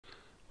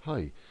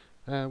Hi.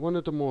 One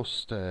of the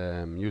most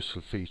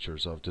useful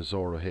features of the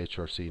Xoro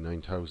HRC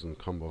 9000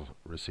 combo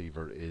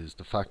receiver is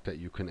the fact that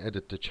you can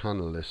edit the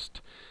channel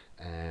list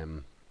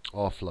um,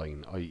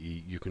 offline,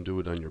 i.e. you can do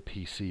it on your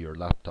PC or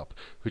laptop,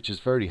 which is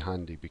very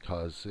handy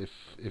because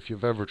if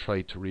you've ever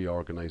tried to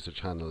reorganize a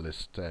channel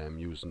list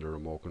using the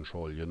remote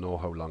control, you know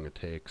how long it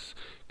takes.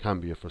 Can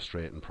be a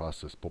frustrating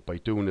process, but by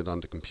doing it on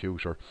the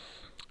computer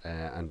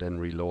and then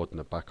reloading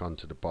it back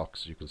onto the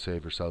box, you can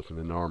save yourself an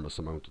enormous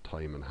amount of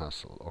time and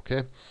hassle.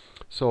 Okay,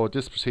 so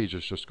this procedure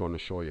is just going to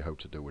show you how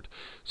to do it.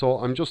 So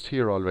I'm just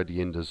here already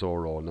in the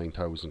Xoro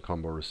 9000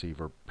 combo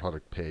receiver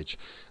product page,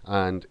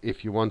 and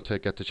if you want to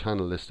get the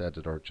channel list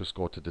editor, just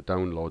go to the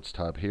downloads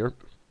tab here,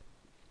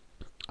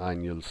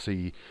 and you'll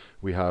see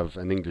we have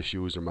an English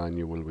user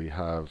manual, we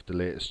have the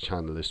latest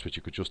channel list, which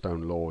you could just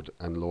download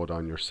and load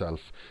on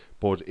yourself.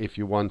 But if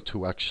you want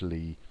to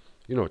actually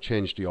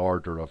change the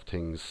order of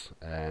things,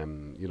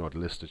 the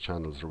list of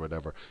channels or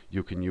whatever,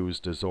 you can use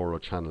the Xoro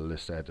channel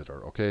list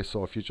editor. Okay,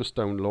 so if you just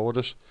download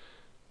it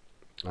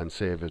and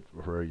save it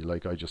where you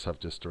like, I just have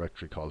this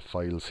directory called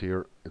files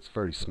here. It's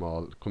very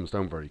small, it comes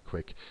down very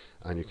quick,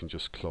 and you can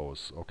just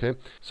close. Okay,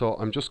 so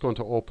I'm just going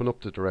to open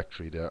up the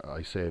directory that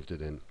I saved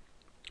it in.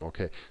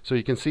 Okay, so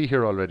you can see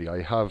here already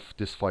I have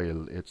this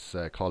file. It's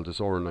called the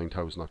Xoro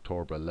 9000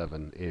 October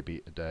 11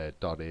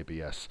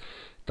 .abs.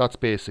 That's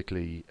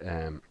basically,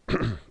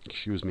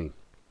 excuse me,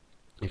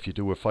 if you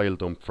do a file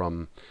dump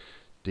from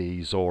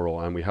the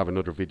Xoro, and we have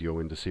another video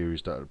in the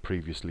series that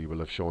previously will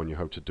have shown you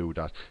how to do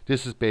that.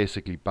 This is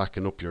basically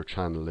backing up your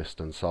channel list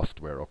and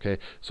software. Okay,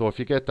 so if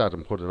you get that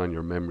and put it on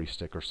your memory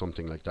stick or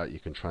something like that, you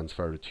can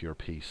transfer it to your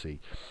PC.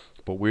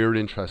 But we're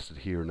interested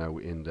here now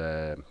in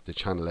the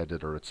channel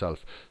editor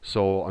itself.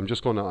 So I'm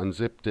just going to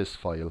unzip this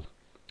file.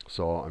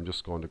 So I'm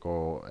just going to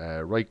go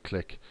right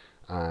click,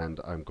 and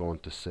I'm going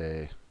to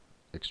say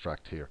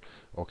extract here.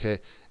 Okay,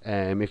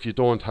 if you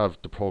don't have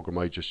the program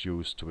I just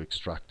used to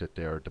extract it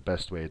there, the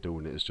best way of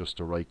doing it is just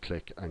to right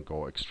click and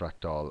go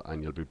extract all,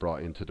 and you'll be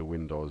brought into the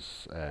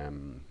Windows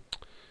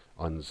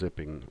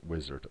unzipping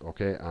wizard.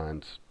 Okay,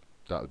 and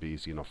that'll be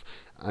easy enough.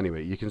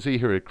 Anyway, you can see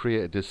here it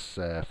created this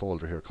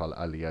folder here called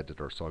Ali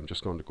Editor, so I'm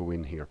just going to go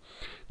in here.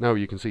 Now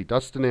you can see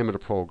that's the name of the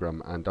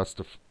program, and that's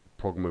the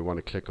program we want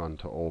to click on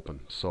to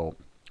open. So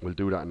we'll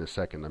do that in a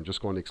second. I'm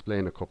just going to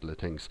explain a couple of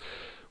things.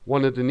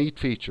 One of the neat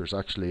features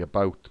actually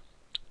about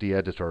the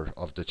editor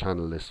of the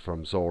channel list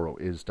from Xoro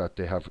is that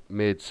they have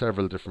made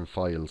several different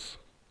files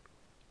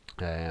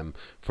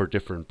for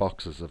different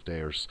boxes of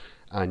theirs,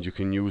 and you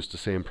can use the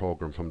same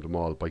program from them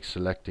all by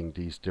selecting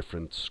these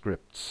different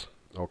scripts.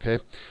 Okay,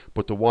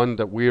 but the one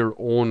that we're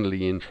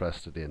only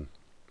interested in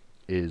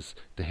is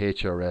the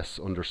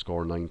HRS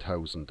underscore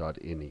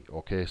 9000.ini.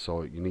 Okay,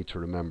 so you need to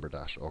remember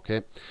that.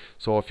 Okay,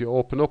 so if you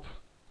open up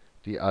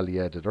the Ali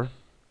editor,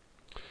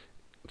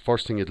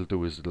 first thing it'll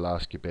do is it'll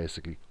ask you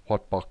basically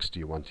what box do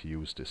you want to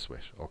use this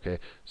with. Okay,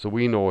 so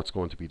we know it's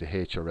going to be the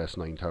HRS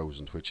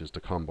 9000, which is the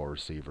combo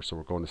receiver, so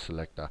we're going to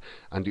select that.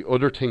 And the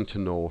other thing to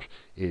note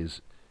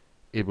is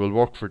it will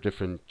work for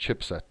different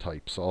chipset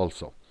types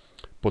also,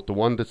 but the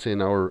one that's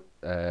in our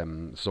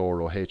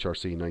Xoro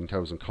HRC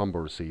 9000 combo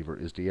receiver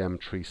is the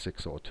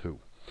M3602.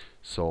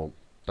 So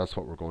that's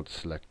what we're going to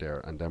select there,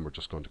 and then we're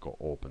just going to go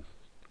open.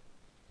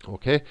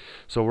 Okay,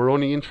 so we're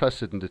only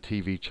interested in the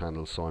TV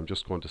channel, so I'm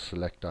just going to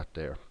select that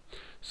there.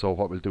 So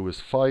what we'll do is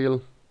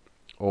file,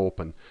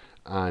 open,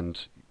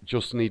 and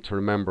just need to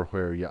remember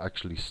where you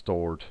actually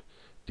stored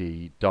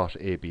the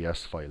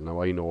 .abs file.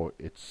 Now I know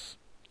it's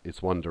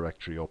one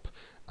directory up,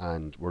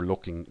 and we're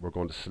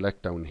going to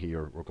select down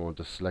here, we're going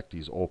to select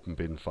these open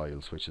bin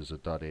files, which is a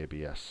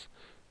 .abs,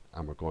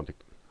 and we're going to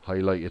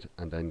highlight it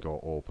and then go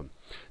open.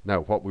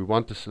 Now what we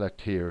want to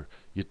select here,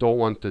 you don't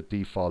want the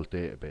default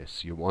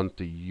database, you want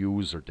the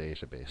user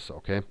database,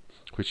 okay,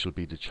 which will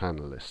be the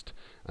channel list,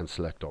 and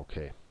select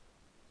OK.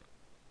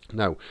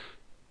 Now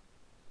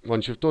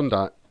once you've done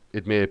that,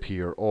 it may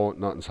appear, oh,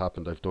 nothing's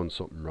happened, I've done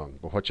something wrong.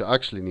 But what you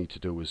actually need to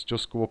do is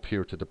just go up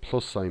here to the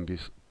plus sign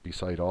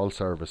beside all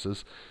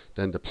services,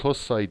 then the plus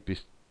sign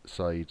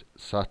beside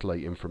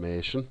satellite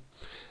information,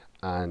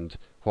 and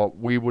what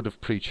we would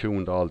have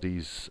pre-tuned all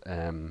these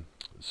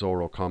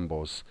Xoro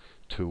combos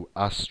to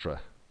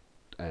Astra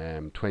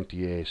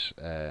 28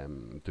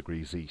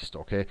 degrees east,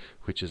 okay,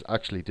 which is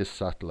actually this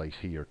satellite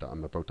here that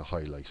I'm about to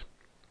highlight.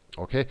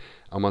 Okay,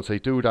 and once I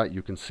do that,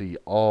 you can see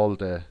all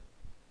the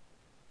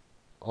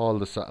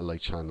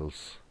satellite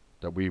channels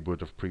that we would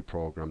have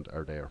pre-programmed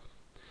are there,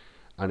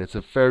 and it's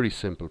a very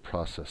simple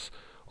process.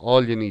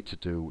 All you need to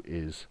do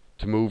is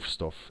to move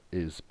stuff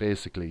is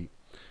basically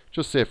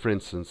just say, for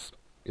instance,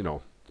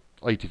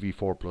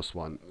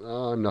 ITV4+1.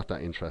 I'm not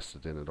that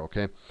interested in it.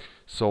 Okay,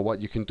 so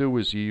what you can do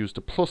is you use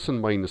the plus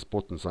and minus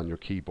buttons on your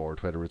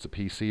keyboard, whether it's a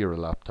PC or a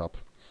laptop.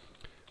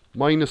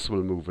 Minus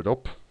will move it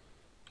up,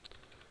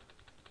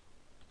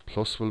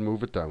 plus will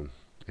move it down.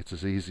 It's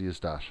as easy as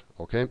that.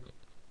 Okay,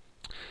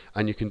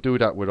 and you can do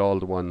that with all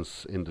the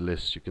ones in the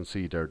list. You can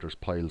see there's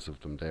piles of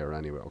them there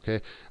anyway.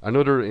 Okay,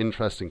 another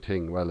interesting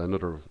thing, well,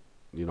 another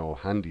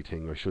handy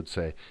thing, I should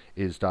say,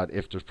 is that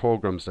if there's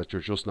programs that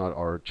you're just not,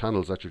 or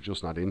channels that you're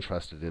just not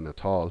interested in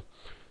at all,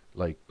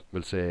 like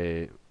we'll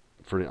say,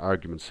 for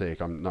argument's sake,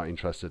 I'm not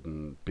interested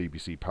in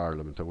BBC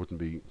Parliament. I wouldn't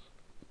be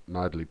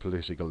madly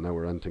political now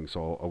or anything,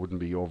 so I wouldn't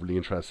be overly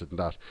interested in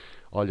that.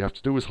 All you have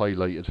to do is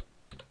highlight it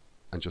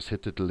and just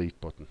hit the delete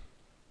button,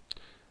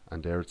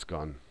 and there it's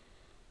gone.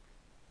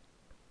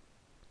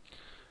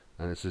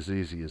 And it's as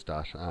easy as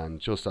that.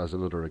 And just as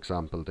another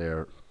example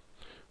there,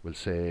 we'll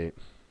say,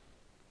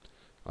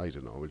 I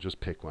don't know, we'll just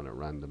pick one at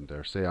random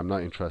there. Say I'm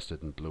not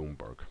interested in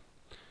Bloomberg.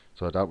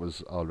 So that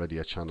was already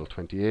at channel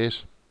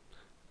 28,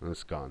 and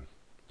it's gone.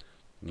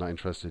 I'm not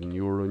interested in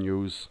Euro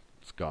News,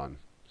 it's gone.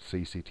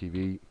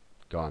 CCTV,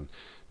 gone.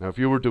 Now if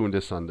you were doing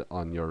this on the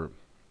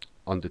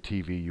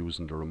TV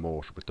using the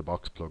remote with the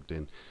box plugged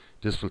in,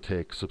 this will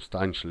take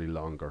substantially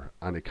longer,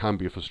 and it can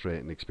be a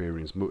frustrating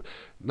experience.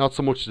 Not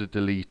so much the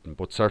deleting,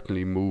 but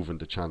certainly moving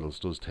the channels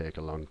does take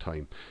a long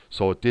time.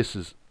 So this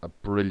is a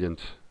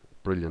brilliant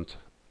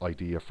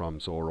idea from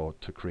Xoro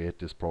to create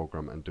this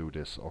program and do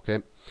this. Okay,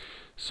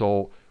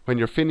 so when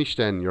you're finished,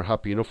 then you're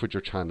happy enough with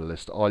your channel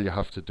list, all you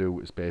have to do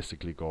is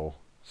basically go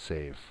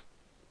save,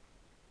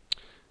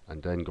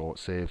 and then go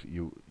save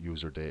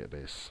user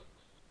database.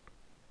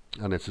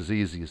 And it's as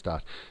easy as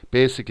that.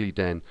 Basically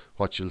then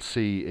what you'll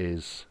see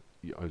is,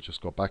 I'll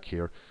just go back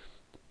here,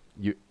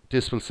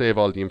 this will save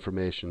all the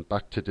information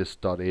back to this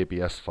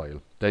 .abs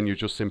file. Then you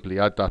just simply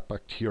add that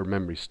back to your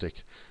memory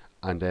stick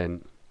and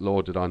then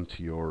load it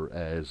onto your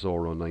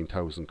Xoro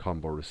 9000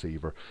 combo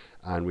receiver,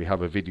 and we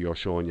have a video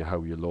showing you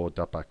how you load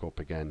that back up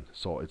again.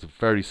 So it's a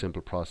very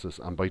simple process,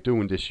 and by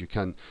doing this you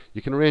can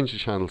arrange the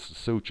channels to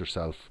suit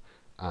yourself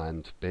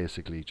and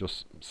basically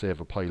just save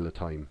a pile of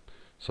time.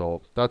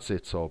 So that's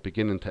it. So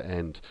beginning to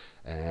end,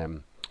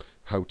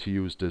 how to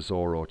use the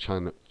Xoro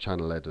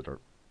channel editor.